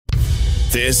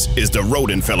This is the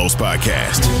Roden Fellows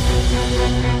Podcast.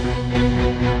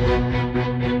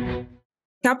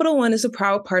 Capital One is a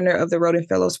proud partner of the Roden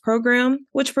Fellows program,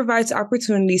 which provides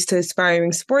opportunities to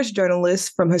aspiring sports journalists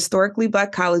from historically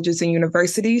Black colleges and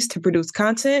universities to produce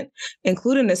content,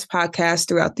 including this podcast,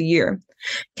 throughout the year.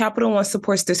 Capital One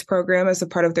supports this program as a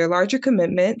part of their larger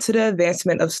commitment to the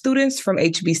advancement of students from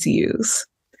HBCUs.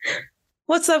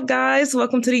 What's up, guys?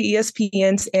 Welcome to the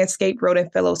ESPN's Anscape Roden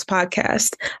Fellows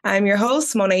podcast. I'm your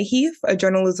host, Monet Heath, a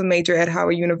journalism major at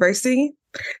Howard University.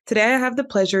 Today, I have the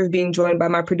pleasure of being joined by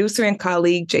my producer and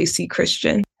colleague, JC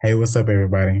Christian. Hey, what's up,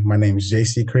 everybody? My name is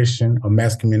JC Christian, a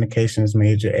mass communications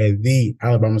major at the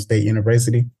Alabama State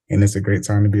University, and it's a great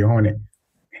time to be a Hornet.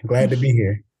 Glad to be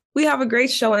here. We have a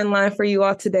great show in line for you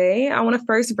all today. I want to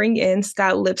first bring in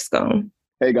Scott Lipscomb.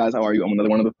 Hey, guys, how are you? I'm another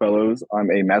one of the fellows.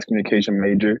 I'm a mass communication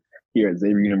major here at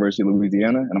Xavier University,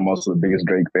 Louisiana, and I'm also the biggest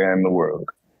Drake fan in the world.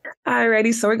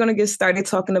 Alrighty, so we're going to get started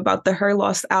talking about the Her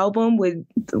Lost album,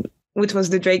 which was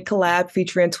the Drake collab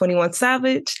featuring 21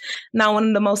 Savage. Now, one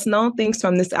of the most known things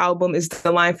from this album is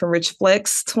the line from Rich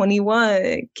Flex,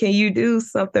 21, can you do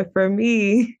something for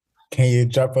me? Can you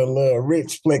drop a little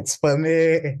Rich Flex for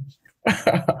me?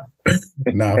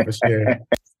 No, for sure.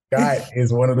 Scott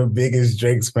is one of the biggest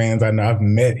Drake's fans I know. I've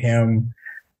met him.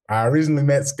 I originally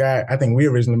met Scott. I think we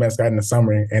originally met Scott in the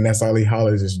summer, and that's all he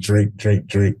hollers is Drake, Drake,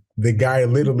 Drake. The guy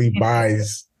literally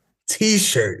buys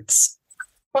T-shirts.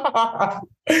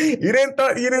 You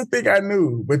didn't think I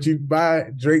knew, but you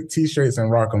buy Drake T-shirts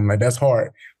and rock them. Like, that's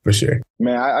hard for sure.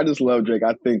 Man, I just love Drake.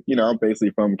 I think, I'm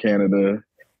basically from Canada.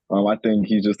 I think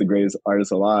he's just the greatest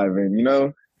artist alive. And,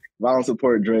 if I don't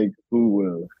support Drake, who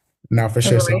will? No, for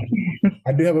sure. So,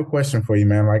 I do have a question for you,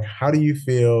 man. Like, how do you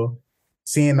feel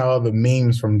seeing all the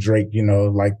memes from Drake,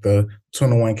 like the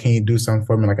 21, can you do something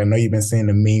for me? Like, I know you've been seeing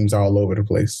the memes all over the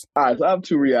place. All right, so I have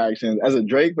two reactions. As a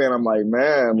Drake fan, I'm like,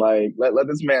 man, like, let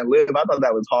this man live. I thought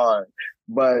that was hard.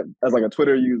 But as like a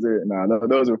Twitter user,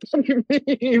 those were funny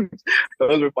memes.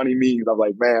 Those were funny memes. I was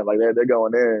like, man, like they're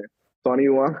going in.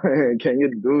 21, can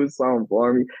you do something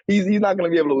for me? He's not going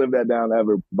to be able to live that down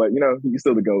ever. But, he's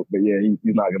still the GOAT. But yeah,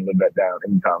 he's not going to live that down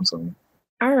anytime soon.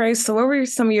 All right. So what were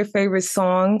some of your favorite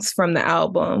songs from the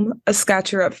album?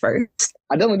 Scott, you're up first.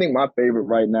 I definitely think my favorite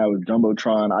right now is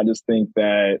Jumbotron. I just think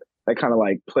that kind of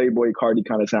like Playboy Cardi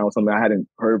kind of sound was something I hadn't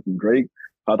heard from Drake.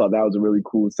 I thought that was a really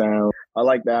cool sound. I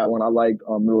like that one. I like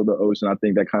Middle of the Ocean. I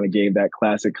think that kind of gave that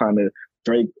classic kind of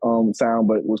Drake sound.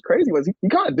 But what's crazy was he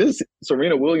kind of did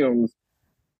Serena Williams'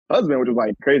 husband, which was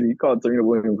like crazy. He called Serena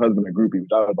Williams' husband a groupie, which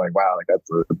I was like, wow, like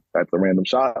that's a random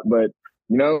shot. But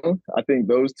I think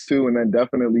those two, and then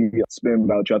definitely Spin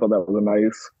About You. I thought that was a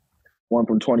nice one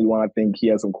from 21. I think he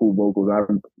has some cool vocals. I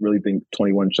really think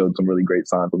 21 showed some really great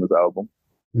signs on this album.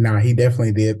 Nah, he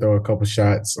definitely did throw a couple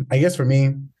shots. I guess for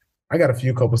me, I got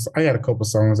a couple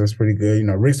songs that's pretty good.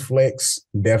 Rich Flex,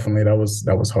 definitely that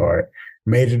was hard.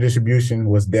 Major Distribution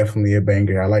was definitely a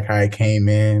banger. I like how it came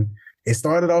in. It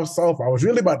started off soft. I was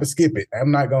really about to skip it.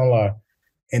 I'm not gonna lie.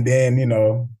 And then,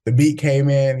 the beat came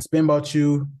in. Spin About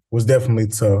You was definitely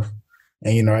tough.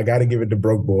 And, I got to give it to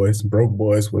Broke Boys. Broke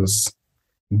Boys was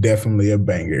definitely a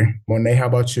banger. Monet, how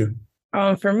about you?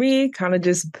 For me, kind of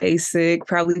just basic.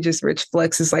 Probably just Rich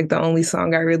Flex is like the only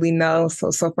song I really know.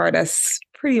 So far, that's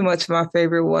pretty much my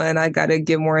favorite one. I got to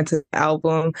get more into the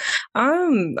album.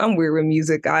 I'm weird with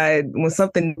music. When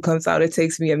something comes out, it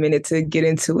takes me a minute to get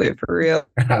into it for real.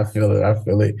 I feel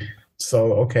it.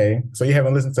 So, okay. So you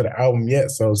haven't listened to the album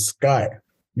yet. So Scott,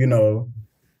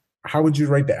 how would you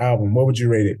rate the album? What would you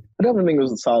rate it? I definitely think it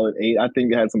was a solid 8. I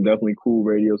think it had some definitely cool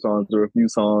radio songs. There were a few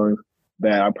songs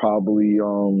that I probably,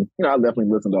 I definitely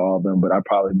listen to all of them, but I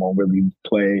probably won't really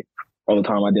play all the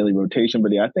time on my daily rotation.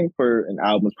 But yeah, I think for an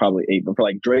album, it's probably 8. But for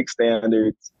like Drake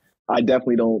standards, I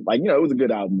definitely don't it was a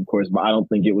good album, of course, but I don't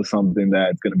think it was something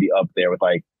that's going to be up there with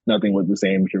like Nothing Was the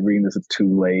Same. If you're reading this, it's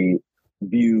too late.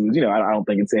 Views, I don't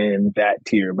think it's in that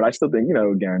tier, but I still think,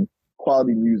 again,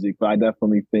 quality music, but I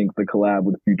definitely think the collab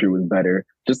with Future was better.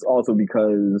 Just also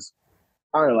because,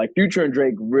 I don't know, like Future and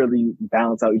Drake really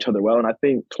balance out each other well. And I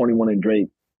think 21 and Drake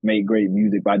made great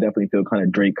music, but I definitely feel kind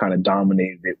of Drake kind of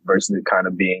dominated it versus it kind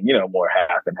of being, more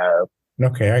half and half.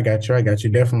 Okay, I got you.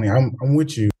 Definitely. I'm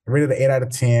with you. I rated an 8 out of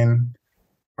 10.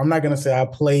 I'm not going to say I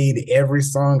played every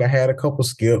song. I had a couple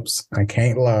skips. I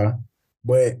can't lie.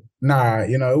 But nah,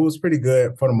 it was pretty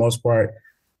good for the most part.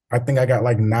 I think I got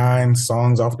like 9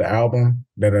 songs off the album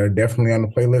that are definitely on the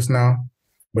playlist now.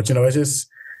 But, it's just,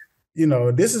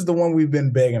 this is the one we've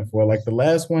been begging for. Like the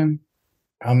last one,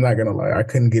 I'm not going to lie. I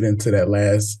couldn't get into that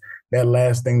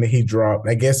last thing that he dropped.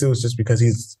 I guess it was just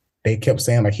because they kept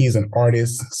saying like he's an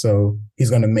artist, so he's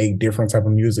going to make different type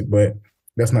of music. But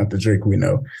That's not the Drake we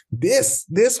know. This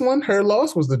one, Her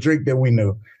Loss, was the Drake that we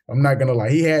knew. I'm not gonna lie.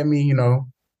 He had me,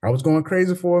 I was going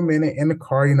crazy for a minute in the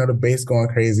car, the bass going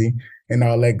crazy and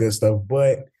all that good stuff.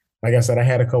 But like I said, I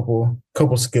had a couple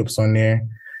skips on there.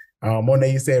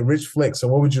 Monet, you said Rich Flex. So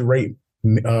what would you rate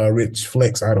Rich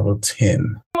Flex out of a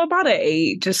 10? About an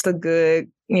 8, just a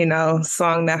good,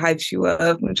 song that hypes you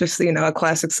up. Just, a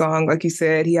classic song. Like you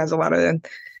said, he has a lot of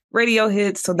radio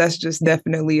hits. So that's just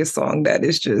definitely a song that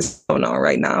is just going on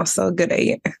right now. So a good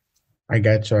 8. I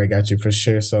got you for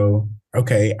sure. So,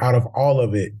 okay, out of all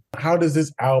of it, how does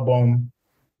this album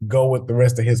go with the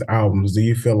rest of his albums? Do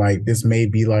you feel like this may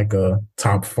be like a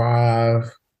top 5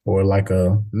 or like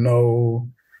a no?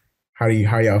 How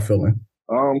y'all feeling?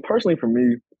 Personally for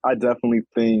me, I definitely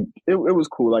think it was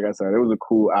cool. Like I said, it was a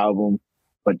cool album,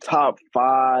 but top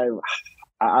 5,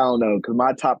 I don't know. Cause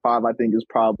my top 5, I think, is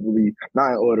probably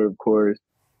not in order, of course.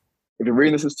 If you're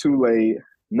reading This Is Too Late,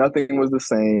 Nothing Was the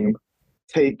Same,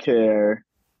 Take Care,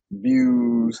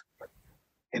 Views.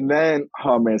 And then,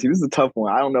 oh man, see, this is a tough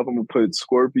one. I don't know if I'm gonna put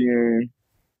Scorpion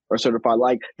or Certified.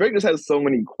 Like, Drake just has so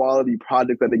many quality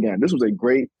projects that, again, this was a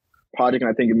great project,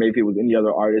 and I think maybe if it was any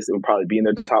other artist, it would probably be in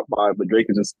their top 5. But Drake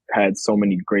has just had so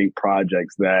many great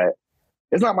projects that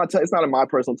it's not in my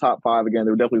personal top 5. Again,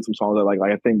 there were definitely some songs that like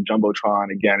I think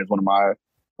Jumbotron again is one of my,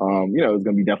 it's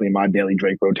gonna be definitely in my daily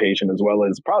Drake rotation, as well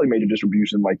as probably Major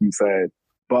Distribution, like you said.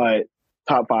 But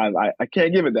top 5, I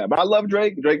can't give it that. But I love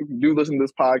Drake. Drake, if you do listen to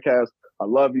this podcast, I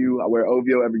love you. I wear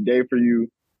OVO every day for you.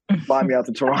 Fly me out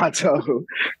to Toronto.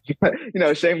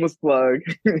 Shameless plug.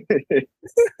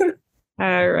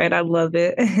 All right, I love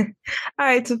it. All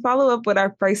right, to follow up with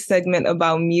our first segment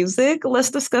about music,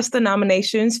 let's discuss the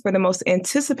nominations for the most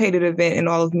anticipated event in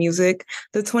all of music,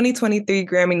 the 2023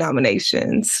 Grammy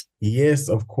nominations. Yes,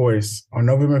 of course. On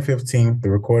November 15th, the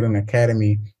Recording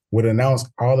Academy would announce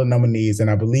all the nominees,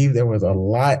 and I believe there was a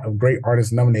lot of great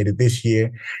artists nominated this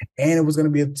year, and it was going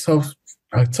to be a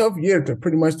tough year to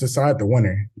pretty much decide the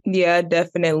winner. Yeah,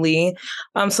 definitely.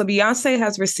 So Beyonce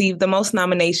has received the most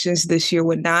nominations this year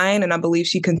with 9, and I believe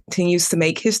she continues to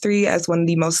make history as one of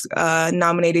the most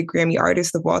nominated Grammy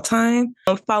artists of all time.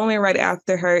 Following right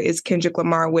after her is Kendrick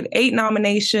Lamar with 8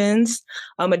 nominations.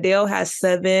 Adele has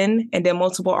 7, and then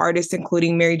multiple artists,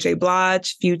 including Mary J.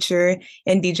 Blige, Future,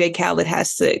 and DJ Khaled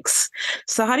has 6.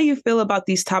 So how do you feel about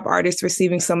these top artists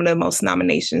receiving some of the most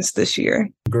nominations this year?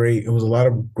 Great. It was a lot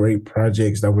of great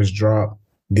projects that was dropped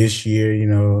this year.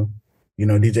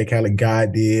 DJ Khaled,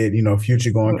 God did,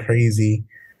 Future going crazy.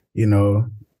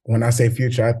 When I say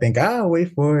Future, I think I'll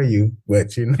wait for you, but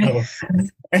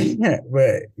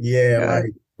but yeah,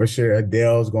 like for sure,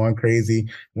 Adele's going crazy.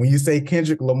 When you say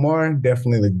Kendrick Lamar,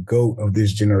 definitely the GOAT of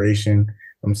this generation.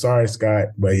 I'm sorry, Scott,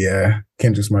 but yeah,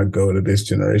 Kendrick's my GOAT of this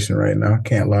generation right now.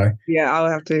 Can't lie. Yeah, I'll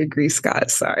have to agree,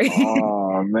 Scott. Sorry.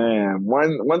 Oh man,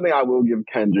 one thing I will give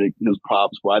Kendrick his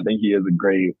props for. I think he is a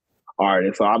great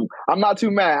artist. So I'm not too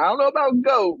mad. I don't know about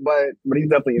GOAT, but he's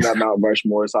definitely in that Mount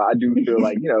Rushmore. So I do feel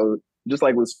like just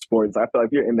like with sports, I feel like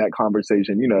if you're in that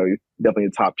conversation, you're definitely a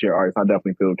top tier artist. I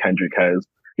definitely feel Kendrick has.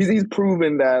 He's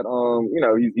proven that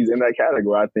he's in that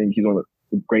category. I think he's one of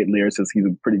the great lyricists. He's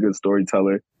a pretty good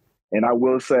storyteller. And I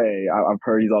will say, I've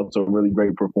heard he's also a really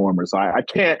great performer. So I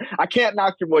can't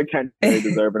knock your boy Kendrick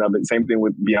deserving of it. Same thing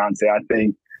with Beyonce. I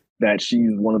think that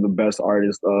she's one of the best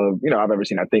artists I've ever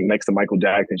seen. I think next to Michael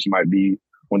Jackson, she might be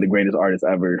one of the greatest artists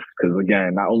ever. Because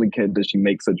again, not only does she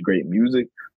make such great music,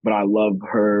 but I love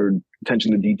her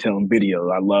attention to detail in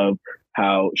videos. I love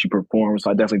how she performs.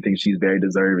 So I definitely think she's very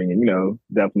deserving, and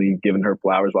definitely giving her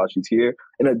flowers while she's here.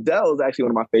 And Adele is actually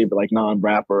one of my favorite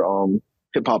non-rapper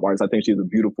hip hop artists. I think she has a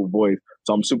beautiful voice.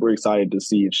 So I'm super excited to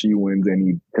see if she wins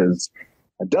any, because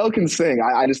Adele can sing.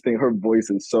 I just think her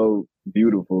voice is so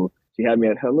beautiful. She had me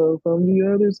at Hello from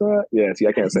the Other Side. Yeah, see,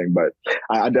 I can't sing, but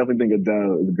I definitely think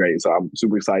Adele is great. So I'm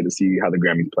super excited to see how the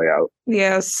Grammys play out.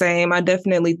 Yeah, same. I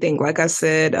definitely think, like I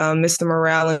said, Mr.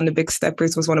 Morale and the Big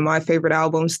Steppers was one of my favorite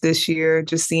albums this year.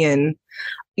 Just seeing,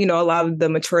 a lot of the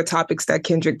mature topics that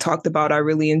Kendrick talked about, I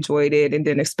really enjoyed it. And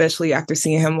then especially after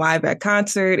seeing him live at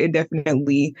concert, it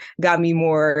definitely got me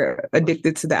more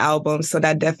addicted to the album. So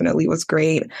that definitely was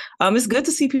great. It's good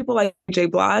to see people like J.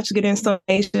 Blige get in some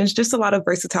nations, just a lot of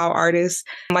versatile artists.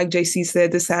 Like JC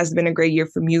said, this has been a great year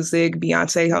for music.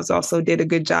 Beyonce has also did a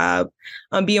good job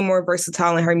being more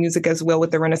versatile in her music as well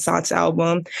with the Renaissance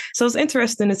album. So it's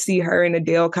interesting to see her and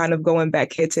Adele kind of going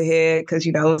back head to head, because,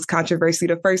 it was controversy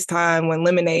the first time when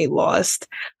Lemonade lost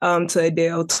to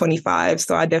Adele 25.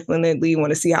 So I definitely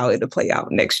want to see how it'll play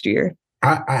out next year.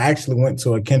 I actually went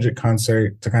to a Kendrick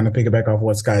concert to kind of piggyback off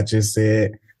what Scott just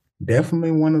said.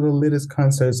 definitely one of the latest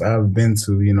concerts I've been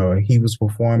to. You know, he was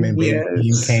performing, Baby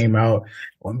Keem came out.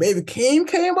 When Baby Keem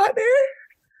came out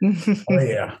there, oh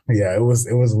yeah, it was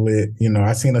lit. You know,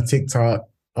 I seen a TikTok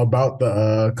about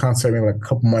the concert maybe like a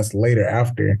couple months later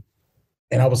after,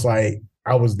 and I was like,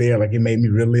 I was there, like it made me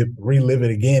relive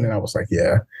it again, and I was like,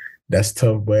 yeah, that's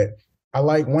tough. But I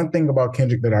like one thing about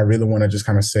Kendrick that I really want to just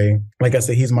kind of say. Like I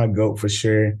said, he's my GOAT for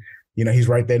sure. You know, he's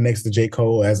right there next to J.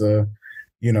 Cole as a,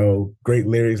 you know, great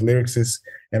lyricist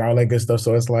and all that good stuff.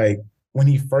 So it's like when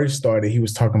he first started, he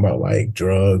was talking about like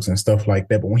drugs and stuff like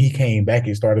that. But when he came back,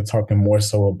 he started talking more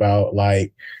so about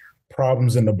like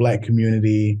problems in the Black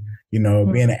community, you know,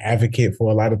 being an advocate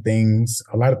for a lot of things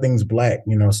Black,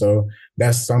 you know. So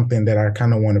that's something that I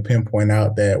kind of want to pinpoint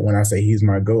out, that when I say he's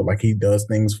my GOAT, like he does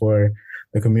things for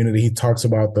the community. He talks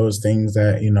about those things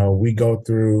that, you know, we go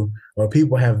through or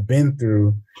people have been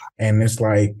through. And it's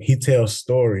like he tells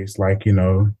stories like, you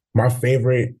know,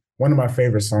 one of my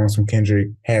favorite songs from Kendrick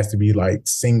has to be like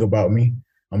Sing About Me.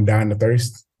 I'm Dying to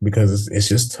Thirst, because it's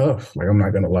just tough. Like, I'm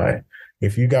not going to lie.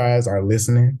 If you guys are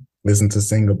listening, listen to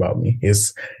Sing About Me.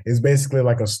 It's basically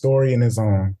like a story in his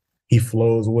own. He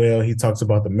flows well. He talks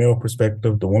about the male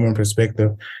perspective, the woman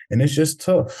perspective, and it's just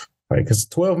tough. Like, it's a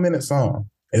 12-minute song.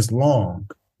 It's long,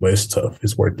 but it's tough.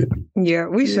 It's worth it. Yeah,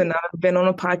 we should not have been on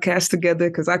a podcast together,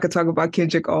 because I could talk about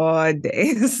Kendrick all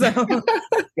day. So,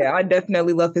 yeah, I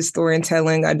definitely love his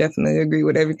storytelling. I definitely agree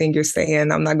with everything you're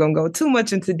saying. I'm not going to go too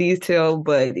much into detail,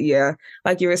 but yeah,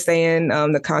 like you were saying,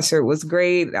 the concert was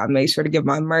great. I made sure to get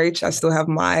my merch. I still have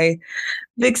my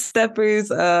Big Steppers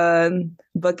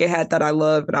bucket hat that I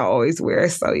love and I always wear.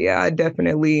 So yeah, I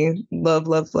definitely love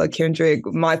Kendrick.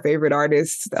 My favorite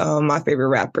artist, my favorite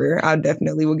rapper. I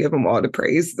definitely will give him all the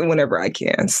praise whenever I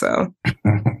can. So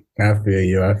I feel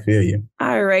you.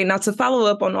 All right. Now, to follow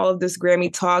up on all of this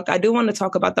Grammy talk, I do want to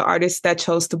talk about the artists that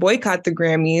chose to boycott the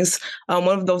Grammys. One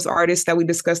of those artists that we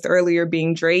discussed earlier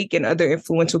being Drake, and other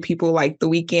influential people like The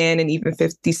Weeknd and even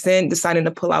 50 Cent deciding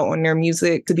to pull out on their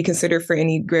music to be considered for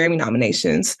any Grammy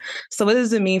nominations. So what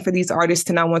does it mean for these artists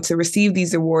to not want to receive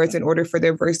these awards in order for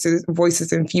their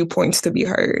voices and viewpoints to be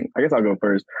heard? I guess I'll go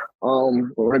first.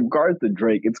 With regards to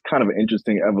Drake, it's kind of an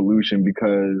interesting evolution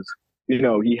because, you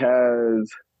know, he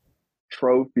has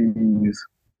trophies,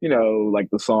 you know, like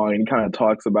the song, and he kind of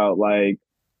talks about like,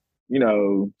 you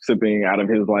know, sipping out of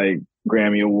his like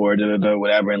Grammy award,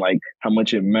 whatever, and like how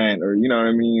much it meant, or you know what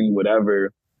I mean,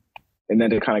 whatever. And then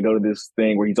to kind of go to this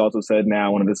thing where he's also said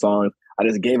now, one of his songs, I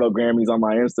just gave up Grammys on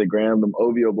my Instagram, them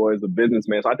OVO boys, the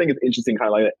businessman. So I think it's interesting kind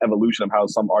of like the evolution of how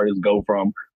some artists go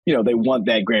from, you know, they want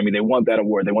that Grammy, they want that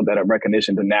award, they want that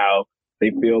recognition, to now they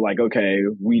feel like, okay,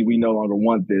 we no longer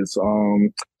want this.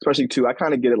 Especially too, I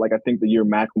kind of get it. Like, I think the year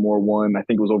Macklemore won, I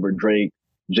think it was over Drake,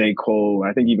 J. Cole, and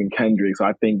I think even Kendrick. So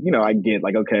I think, you know, I get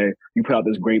like, okay, you put out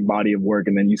this great body of work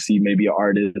and then you see maybe an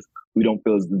artist we don't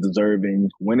feel is deserving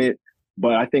win it.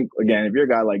 But I think, again, if you're a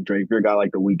guy like Drake, if you're a guy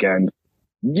like The Weeknd,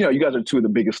 you know, you guys are two of the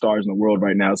biggest stars in the world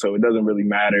right now. So it doesn't really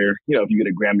matter, you know, if you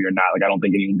get a Grammy or not. Like, I don't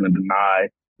think anyone's going to deny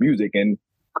music. And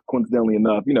coincidentally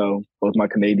enough, you know, both my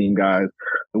Canadian guys,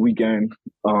 The Weeknd,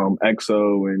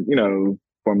 EXO, and, you know,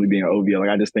 formerly being an OVO. Like,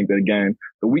 I just think that, again,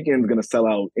 The Weeknd's going to sell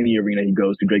out any arena he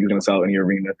goes to. Drake is going to sell out any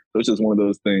arena. So it's just one of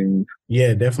those things.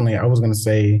 Yeah, definitely. I was going to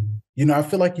say, you know, I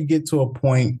feel like you get to a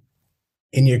point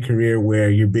in your career where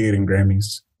you're bigger than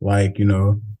Grammys. Like, you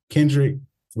know, Kendrick,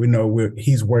 we know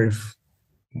he's worth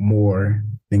more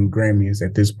than Grammys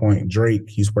at this point. Drake,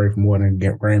 he's worth more than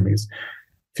Grammys.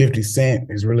 50 Cent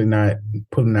is really not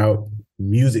putting out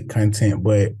music content,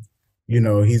 but, you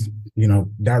know, he's, you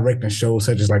know, directing shows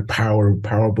such as like Power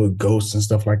Book, Ghosts and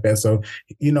stuff like that. So,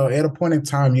 you know, at a point in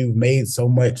time, you've made so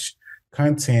much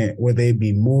content, whether it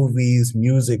be movies,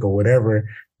 music, or whatever,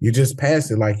 you just pass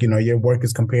it. Like, you know, your work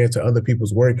is compared to other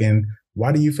people's work. And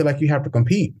why do you feel like you have to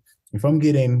compete? If I'm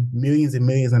getting millions and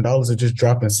millions of dollars of just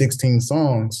dropping 16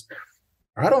 songs,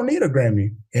 I don't need a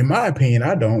Grammy. In my opinion,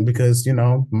 I don't, because, you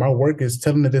know, my work is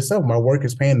telling it itself. My work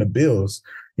is paying the bills.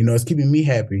 You know, it's keeping me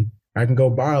happy. I can go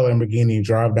buy a Lamborghini,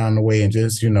 drive down the way and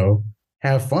just, you know,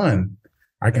 have fun.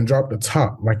 I can drop the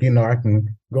top. Like, you know, I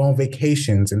can go on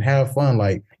vacations and have fun.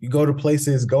 Like, you go to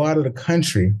places, go out of the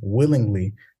country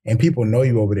willingly, and people know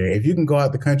you over there. If you can go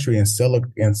out the country and sell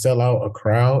out a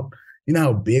crowd, you know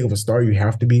how big of a star you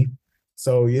have to be.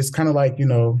 So it's kind of like, you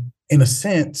know, in a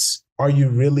sense, are you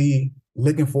really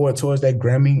looking forward towards that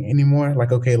Grammy anymore?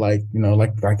 Like, okay, like, you know,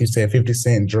 like you said, 50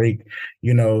 Cent, Drake,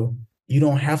 you know, you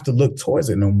don't have to look towards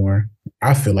it no more.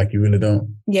 I feel like you really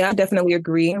don't. Yeah, I definitely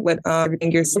agree with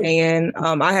everything you're saying.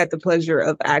 I had the pleasure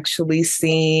of actually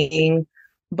seeing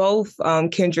both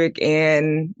Kendrick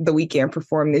and The Weeknd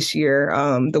performed this year.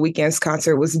 The Weeknd's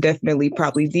concert was definitely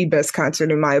probably the best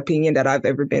concert, in my opinion, that I've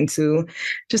ever been to.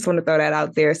 Just want to throw that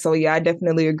out there. So yeah, I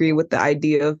definitely agree with the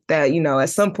idea of that, at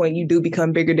some point you do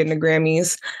become bigger than the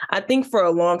Grammys. I think for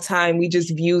a long time, we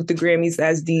just viewed the Grammys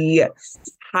as the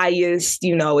highest,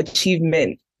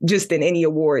 achievement just in any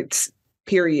awards,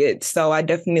 period. So I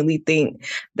definitely think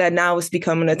that now it's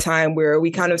becoming a time where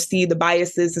we kind of see the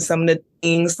biases in some of the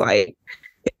things, like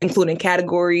including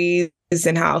categories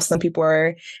and how some people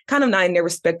are kind of not in their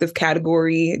respective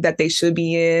category that they should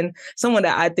be in. Someone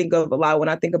that I think of a lot when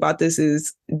I think about this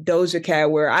is Doja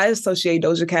Cat, where I associate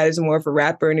Doja Cat as more of a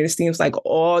rapper, and it seems like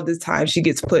all the time she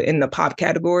gets put in the pop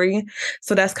category.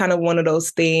 So that's kind of one of those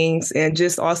things. And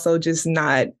just also just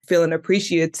not feeling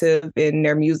appreciative in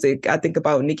their music. I think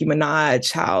about Nicki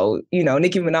Minaj, how,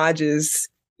 Nicki Minaj is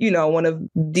one of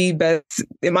the best,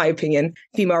 in my opinion,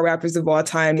 female rappers of all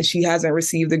time, and she hasn't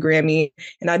received the Grammy.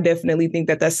 And I definitely think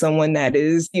that that's someone that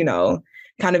is,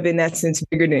 kind of in that sense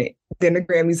bigger than the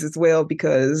Grammys as well,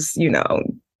 because,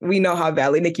 we know how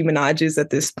valid Nicki Minaj is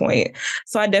at this point.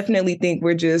 So I definitely think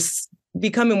we're just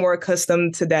becoming more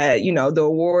accustomed to that, the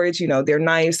awards, they're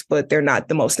nice, but they're not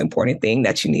the most important thing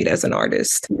that you need as an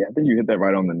artist. Yeah, I think you hit that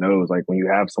right on the nose. Like when you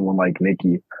have someone like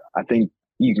Nicki, I think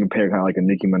you can compare kind of like a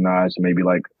Nicki Minaj to maybe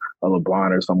like a LeBron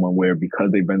or someone where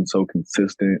because they've been so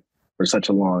consistent for such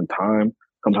a long time,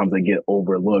 sometimes they get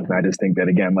overlooked. And I just think that,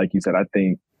 again, like you said, I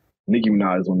think Nicki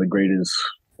Minaj is one of the greatest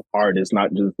artists, not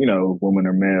just, woman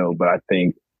or male, but I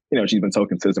think, she's been so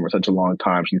consistent for such a long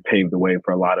time. She's paved the way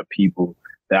for a lot of people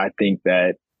that I think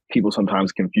that people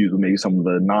sometimes confuse with maybe some of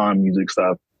the non-music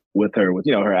stuff with her, with,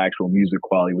 her actual music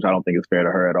quality, which I don't think is fair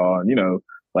to her at all. And,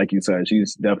 like you said,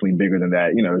 she's definitely bigger than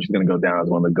that. She's going to go down as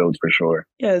one of the GOATs for sure.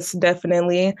 Yes,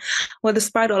 definitely. Well,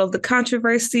 despite all of the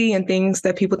controversy and things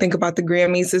that people think about the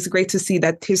Grammys, it's great to see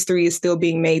that history is still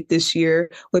being made this year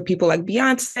with people like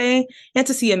Beyonce, and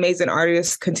to see amazing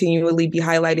artists continually be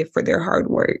highlighted for their hard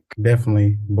work.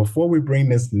 Definitely. Before we bring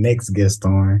this next guest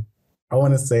on, I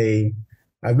want to say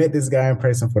I met this guy in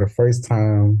person for the first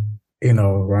time,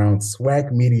 around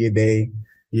SWAC Media Day.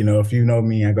 If you know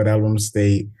me, I go to Alabama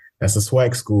State. That's a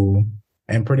SWAC school.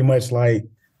 And pretty much like,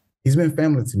 he's been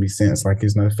family to me since. Like,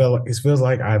 it feels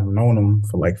like I've known him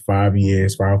for like 5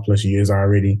 plus years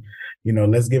already.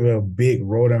 Let's give a big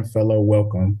Rodan Fellow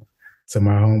welcome to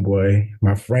my homeboy,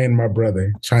 my friend, my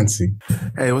brother, Chauncey.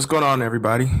 Hey, what's going on,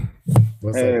 everybody?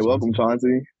 Hey, welcome,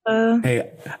 Chauncey.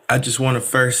 Hey, I just want to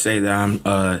first say that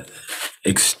I'm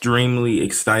extremely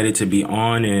excited to be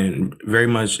on, and very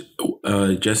much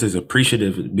just as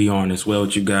appreciative to be on as well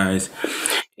with you guys,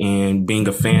 and being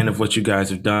a fan of what you guys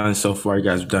have done so far. You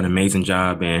guys have done an amazing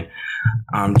job, and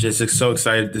I'm just so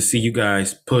excited to see you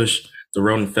guys push the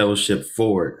Rodan Fellowship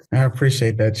forward. I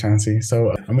appreciate that, Chauncey.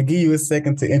 So I'm gonna give you a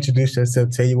second to introduce yourself,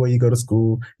 tell you where you go to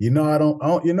school. I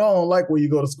don't like where you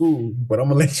go to school, but I'm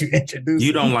gonna let you introduce.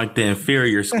 You don't like the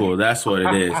inferior school. That's what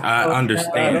it is. I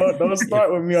understand. Don't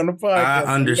start with me on the podcast.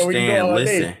 I understand.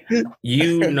 Listen,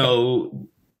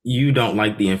 you don't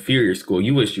like the inferior school.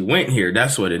 You wish you went here.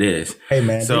 That's what it is. Hey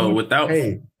man.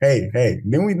 Hey.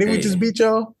 Didn't we just beat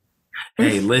y'all?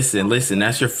 Hey, listen.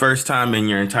 That's your first time in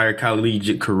your entire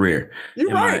collegiate career.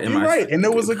 You're right. And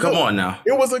it was a good one. Come on now.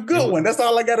 It was a good one. That's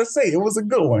all I got to say. It was a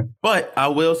good one. But I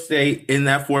will say, in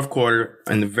that fourth quarter,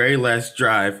 in the very last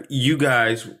drive, you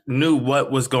guys knew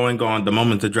what was going on the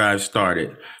moment the drive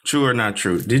started. True or not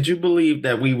true? Did you believe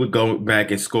that we would go back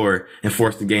and score and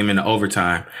force the game into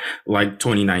overtime like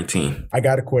 2019? I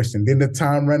got a question. Did the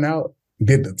time run out?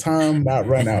 Did the time not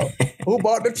run out? Who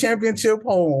brought the championship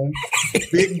home?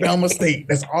 Big Bama State.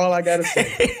 That's all I got to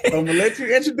say. So I'm going to let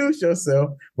you introduce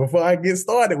yourself before I get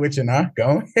started with you now.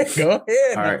 Go ahead.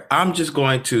 All right. I'm just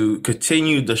going to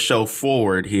continue the show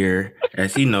forward here,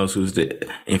 as he knows who's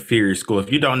the inferior school.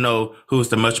 If you don't know who's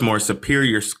the much more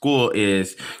superior school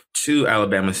is to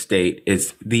Alabama State,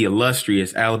 it's the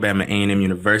illustrious Alabama A&M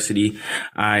University.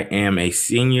 I am a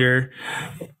senior,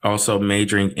 also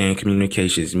majoring in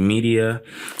communications media.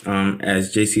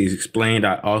 As JC has explained,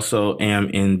 I also am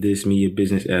in this media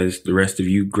business as the rest of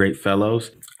you great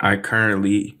fellows. I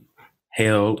currently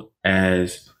hailed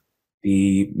as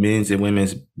the men's and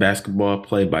women's basketball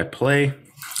play-by-play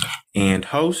and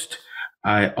host.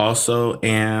 I also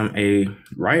am a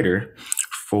writer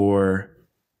for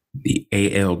the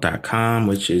AL.com,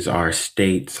 which is our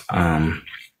state's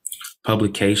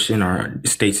publication, our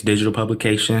state's digital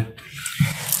publication.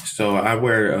 So I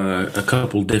wear a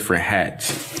couple different hats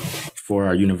for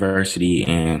our university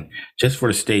and just for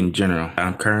the state in general.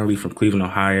 I'm currently from Cleveland,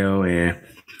 Ohio, and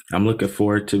I'm looking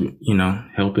forward to,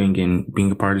 helping and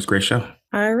being a part of this great show.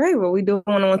 All right. Well, we do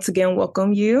want to once again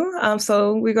welcome you.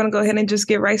 So we're going to go ahead and just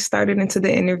get right started into the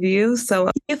interview. So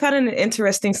you've had an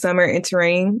interesting summer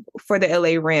entering for the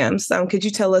LA Rams. Could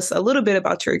you tell us a little bit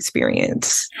about your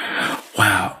experience?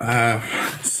 Wow.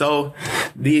 So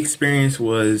the experience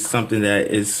was something that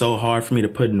is so hard for me to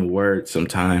put into words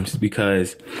sometimes,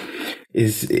 because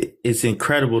it's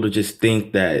incredible to just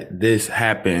think that this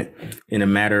happened in a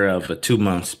matter of a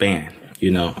 2-month span,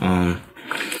 you know.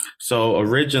 So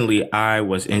originally I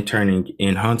was interning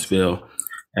in Huntsville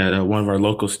at one of our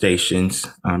local stations,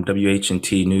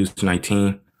 WHNT News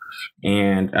 19.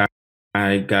 And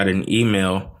I got an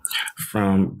email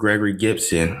from Gregory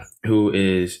Gibson, who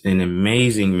is an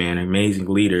amazing man, amazing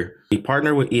leader. He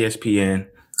partnered with ESPN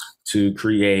to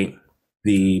create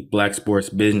the Black Sports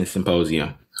Business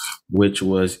Symposium, which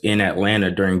was in Atlanta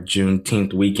during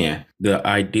Juneteenth weekend. The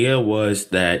idea was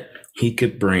that he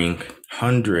could bring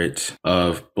hundreds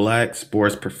of Black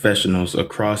sports professionals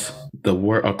across the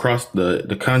world, across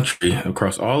the country,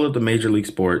 across all of the major league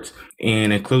sports,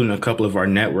 and including a couple of our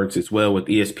networks as well with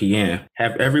ESPN,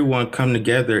 have everyone come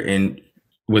together and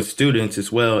with students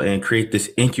as well and create this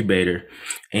incubator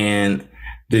and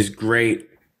this great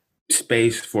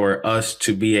space for us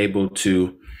to be able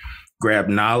to grab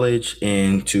knowledge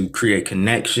and to create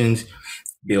connections,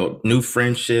 build new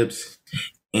friendships.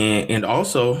 And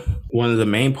also one of the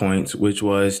main points, which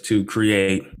was to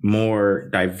create more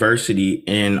diversity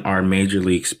in our major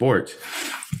league sports.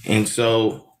 And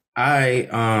so I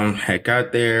had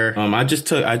got there. I just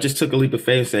took a leap of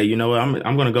faith and say, you know what,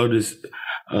 I'm going to go to this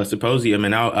symposium,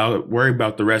 and I'll worry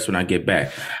about the rest when I get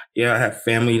back. Yeah, I have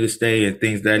family to stay and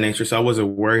things of that nature, so I wasn't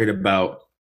worried about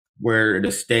where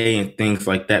to stay and things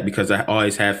like that, because I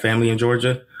always have family in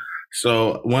Georgia.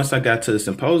 So once I got to the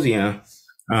symposium,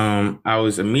 I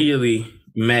was immediately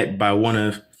met by one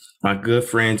of my good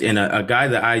friends and a guy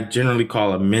that I generally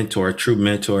call a mentor, a true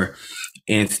mentor,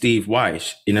 and Steve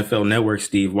Weish, NFL Network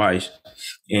Steve Weish.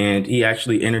 And he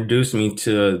actually introduced me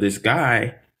to this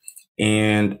guy,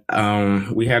 and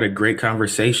we had a great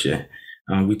conversation.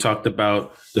 We talked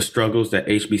about the struggles that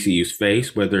HBCUs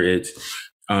face, whether it's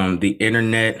the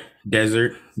internet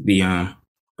desert, the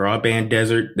broadband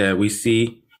desert that we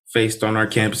see faced on our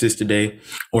campuses today,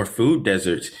 or food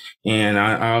deserts. And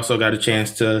I also got a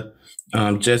chance to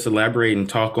just elaborate and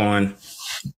talk on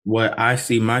what I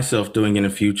see myself doing in the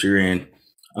future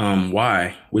and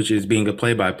why, which is being a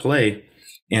play-by-play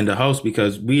and a host,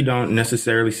 because we don't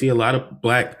necessarily see a lot of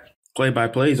Black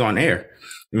play-by-plays on air.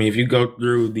 I mean, if you go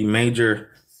through the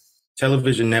major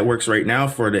television networks right now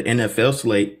for the NFL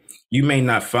slate, you may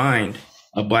not find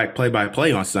a Black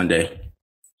play-by-play on Sunday.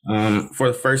 For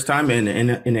the first time in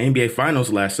the NBA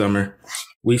Finals last summer,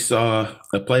 we saw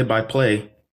a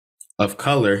play-by-play of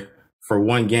color for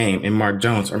one game in Mark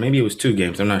Jones, or maybe it was 2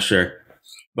 games, I'm not sure.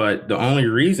 But the only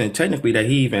reason technically that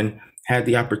he even had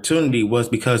the opportunity was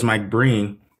because Mike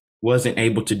Breen wasn't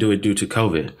able to do it due to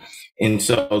COVID. And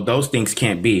so those things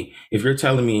can't be. If you're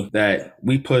telling me that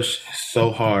we push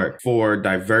so hard for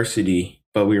diversity,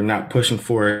 but we're not pushing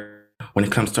for it when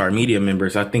it comes to our media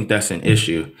members, I think that's an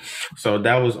issue. So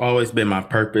that was always been my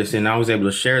purpose, and I was able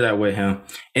to share that with him.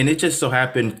 And it just so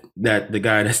happened that the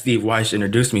guy that Steve Weish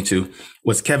introduced me to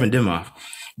was Kevin Demoff,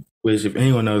 which, if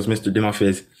anyone knows, Mr. Demoff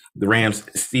is the Rams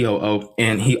COO,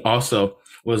 and he also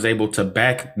was able to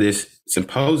back this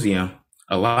symposium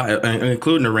a lot,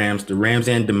 including the Rams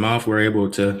and Demoff were able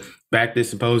to back this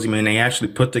symposium, and they actually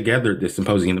put together this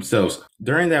symposium themselves.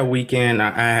 During that weekend,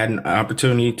 I had an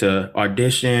opportunity to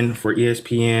audition for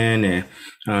ESPN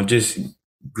and just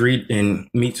greet and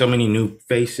meet so many new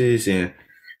faces and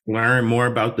learn more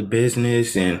about the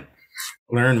business and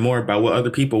learn more about what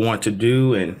other people want to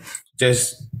do, and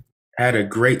just had a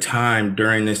great time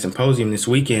during this symposium this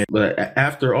weekend. But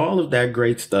after all of that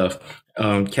great stuff,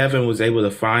 Kevin was able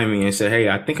to find me and say, hey,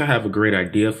 I think I have a great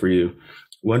idea for you.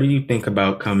 What do you think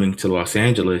about coming to Los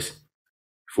Angeles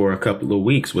for a couple of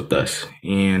weeks with us?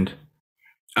 And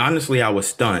honestly, I was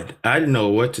stunned. I didn't know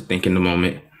what to think in the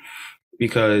moment,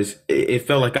 because it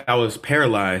felt like I was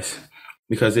paralyzed,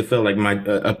 because it felt like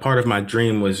a part of my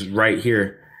dream was right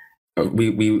here.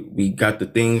 We got the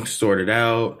things sorted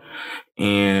out.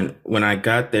 And when I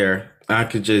got there, I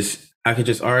could just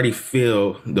already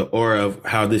feel the aura of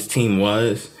how this team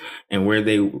was and where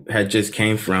they had just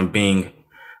came from, being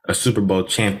a Super Bowl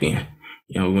champion.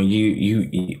 You know, when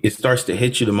it starts to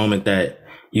hit you the moment that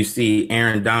you see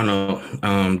Aaron Donald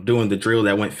doing the drill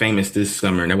that went famous this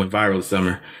summer and that went viral this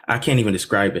summer. I can't even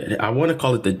describe it. I'm going to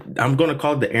call it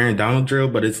the Aaron Donald drill,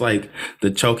 but it's like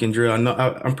the choking drill.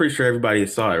 I'm pretty sure everybody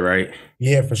saw it, right?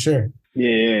 Yeah, for sure.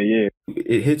 Yeah.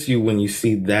 It hits you when you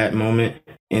see that moment.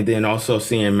 and then also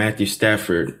seeing Matthew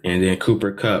Stafford and then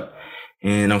Cooper Kupp.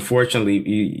 And unfortunately,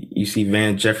 you see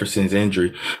Van Jefferson's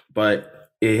injury, but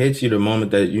it hits you the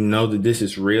moment that you know that this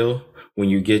is real when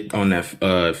you get on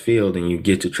that field and you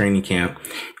get to training camp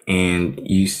and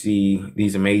you see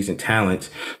these amazing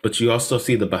talents, but you also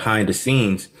see the behind the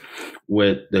scenes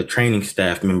with the training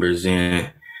staff members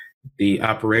and the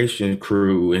operation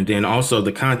crew, and then also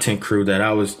the content crew that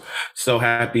I was so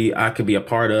happy I could be a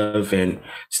part of and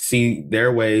see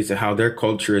their ways and how their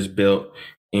culture is built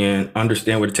and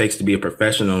understand what it takes to be a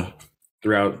professional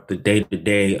throughout the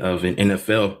day-to-day of an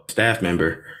NFL staff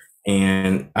member.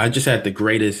 And I just had the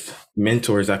greatest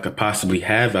mentors I could possibly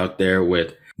have out there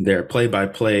with their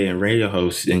play-by-play and radio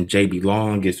hosts and JB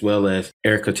Long, as well as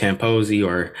Erica Tamposi,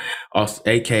 or also,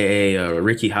 AKA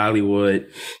Ricky Hollywood.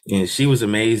 And she was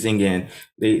amazing. And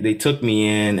they took me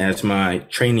in as my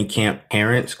training camp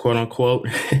parents, quote unquote.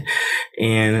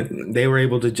 And they were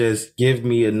able to just give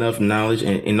me enough knowledge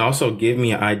and also give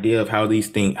me an idea of how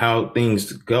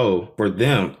things go for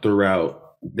them throughout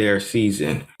their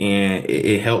season. And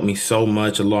it helped me so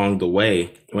much along the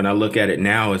way. When I look at it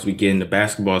now as we get into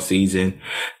basketball season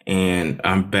and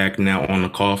I'm back now on the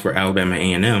call for Alabama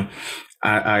A&M,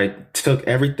 I took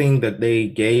everything that they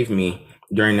gave me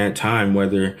during that time,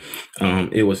 whether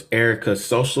it was Erica's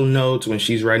social notes when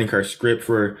she's writing her script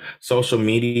for social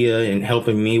media and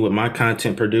helping me with my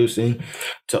content producing,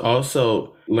 to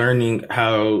also learning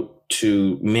how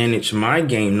to manage my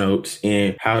game notes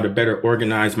and how to better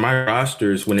organize my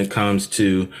rosters when it comes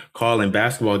to calling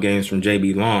basketball games from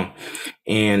JB Long.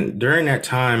 And during that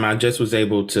time, I just was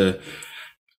able to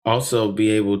also be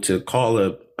able to call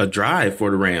a drive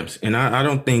for the Rams. And I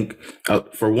don't think,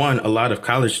 for one, a lot of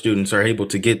college students are able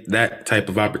to get that type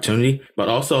of opportunity, but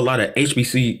also a lot of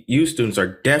HBCU students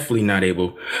are definitely not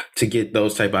able to get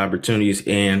those type of opportunities.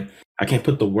 And I can't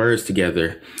put the words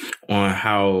together on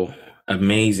how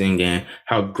amazing and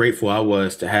how grateful I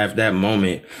was to have that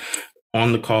moment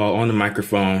on the call, on the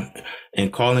microphone,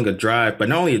 and calling a drive, but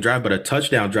not only a drive, but a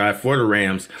touchdown drive for the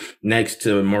Rams next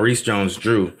to Maurice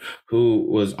Jones-Drew, who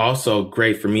was also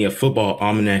great for me, a football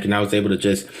almanac. And I was able to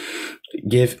just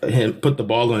put the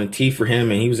ball on the tee for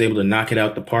him, and he was able to knock it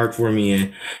out the park for me.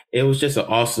 And it was just an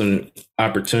awesome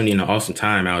opportunity and an awesome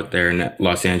time out there in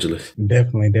Los Angeles.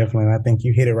 Definitely. And I think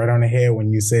you hit it right on the head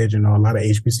when you said, a lot of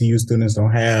HBCU students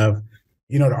don't have,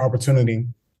 the opportunity.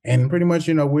 And pretty much,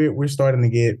 we're starting to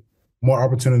get more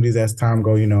opportunities as time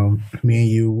go. Me and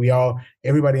you,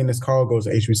 everybody in this call goes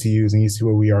to HBCUs, and you see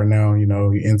where we are now.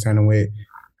 You're interning with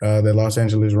the Los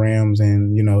Angeles Rams,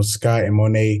 and, Scott and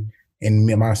Monet and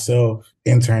myself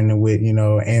interning with,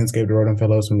 Anscape, the Rodin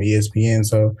Fellows from ESPN.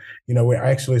 So, we're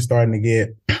actually starting to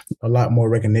get a lot more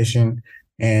recognition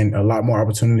and a lot more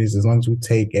opportunities. As long as we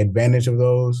take advantage of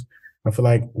those, I feel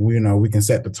like we can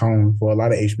set the tone for a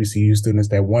lot of HBCU students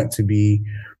that want to be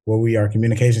where we are,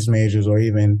 communications majors or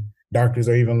even doctors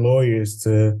or even lawyers,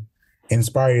 to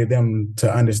inspire them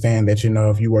to understand that,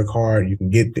 if you work hard, you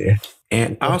can get there.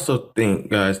 And I also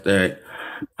think, guys, that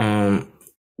I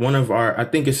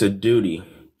think it's a duty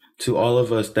to all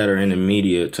of us that are in the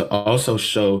media to also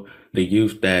show the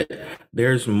youth that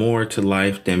there's more to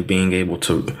life than being able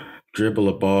to dribble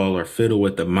a ball or fiddle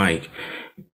with the mic.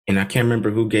 And I can't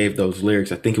remember who gave those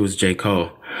lyrics. I think it was J.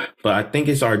 Cole. But I think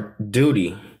it's our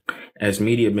duty as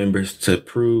media members to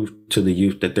prove to the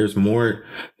youth that there's more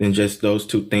than just those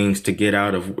two things to get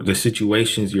out of the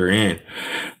situations you're in.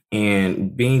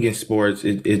 And being in sports,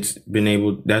 that's been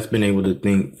able to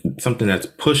think something that's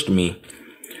pushed me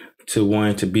to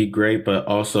wanting to be great, but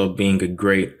also being a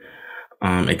great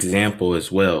example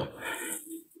as well.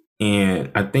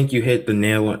 And I think you hit the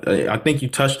nail. I think you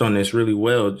touched on this really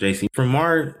well, JC. From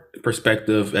our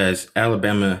perspective as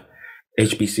Alabama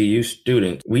HBCU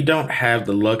students, we don't have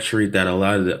the luxury that a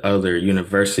lot of the other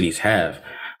universities have.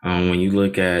 When you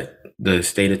look at the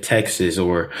state of Texas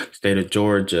or state of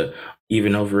Georgia,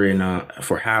 even over in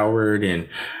for Howard and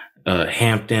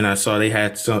Hampton, I saw they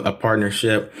had a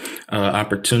partnership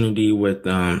opportunity with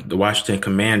the Washington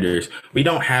Commanders. We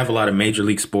don't have a lot of major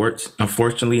league sports,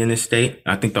 unfortunately, in this state.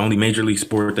 I think the only major league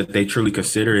sport that they truly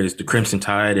consider is the Crimson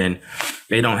Tide, and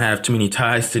they don't have too many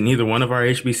ties to neither one of our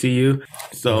HBCU.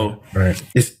 So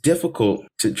It's difficult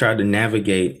to try to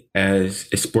navigate as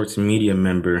a sports media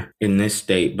member in this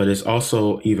state, but it's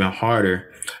also even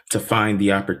harder to find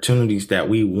the opportunities that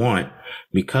we want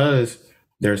because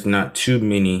there's not too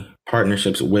many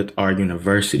partnerships with our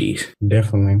universities.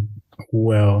 Definitely.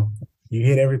 Well, you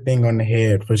hit everything on the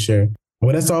head for sure.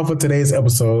 Well, that's all for today's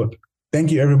episode.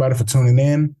 Thank you, everybody, for tuning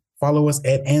in. Follow us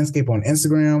at Anscape on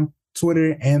Instagram,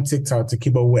 Twitter, and TikTok to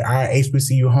keep up with our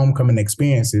HBCU homecoming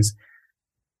experiences.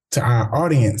 To our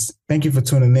audience, thank you for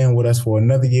tuning in with us for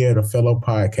another year of the Fellow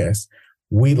Podcast.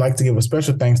 We'd like to give a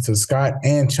special thanks to Scott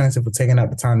and Chauncey for taking out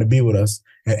the time to be with us.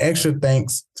 An extra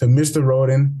thanks to Mr.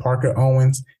 Roden, Parker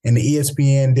Owens, and the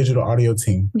ESPN digital audio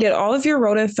team. Get all of your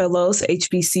Roden Fellows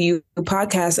HBCU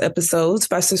podcast episodes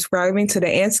by subscribing to the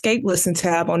Anscape Listen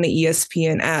tab on the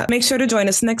ESPN app. Make sure to join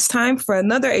us next time for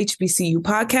another HBCU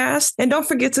podcast. And don't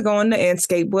forget to go on the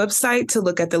Anscape website to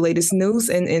look at the latest news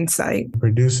and insight.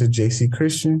 Producer JC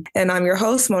Christian. And I'm your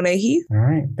host, Monet Heath. All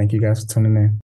right. Thank you guys for tuning in.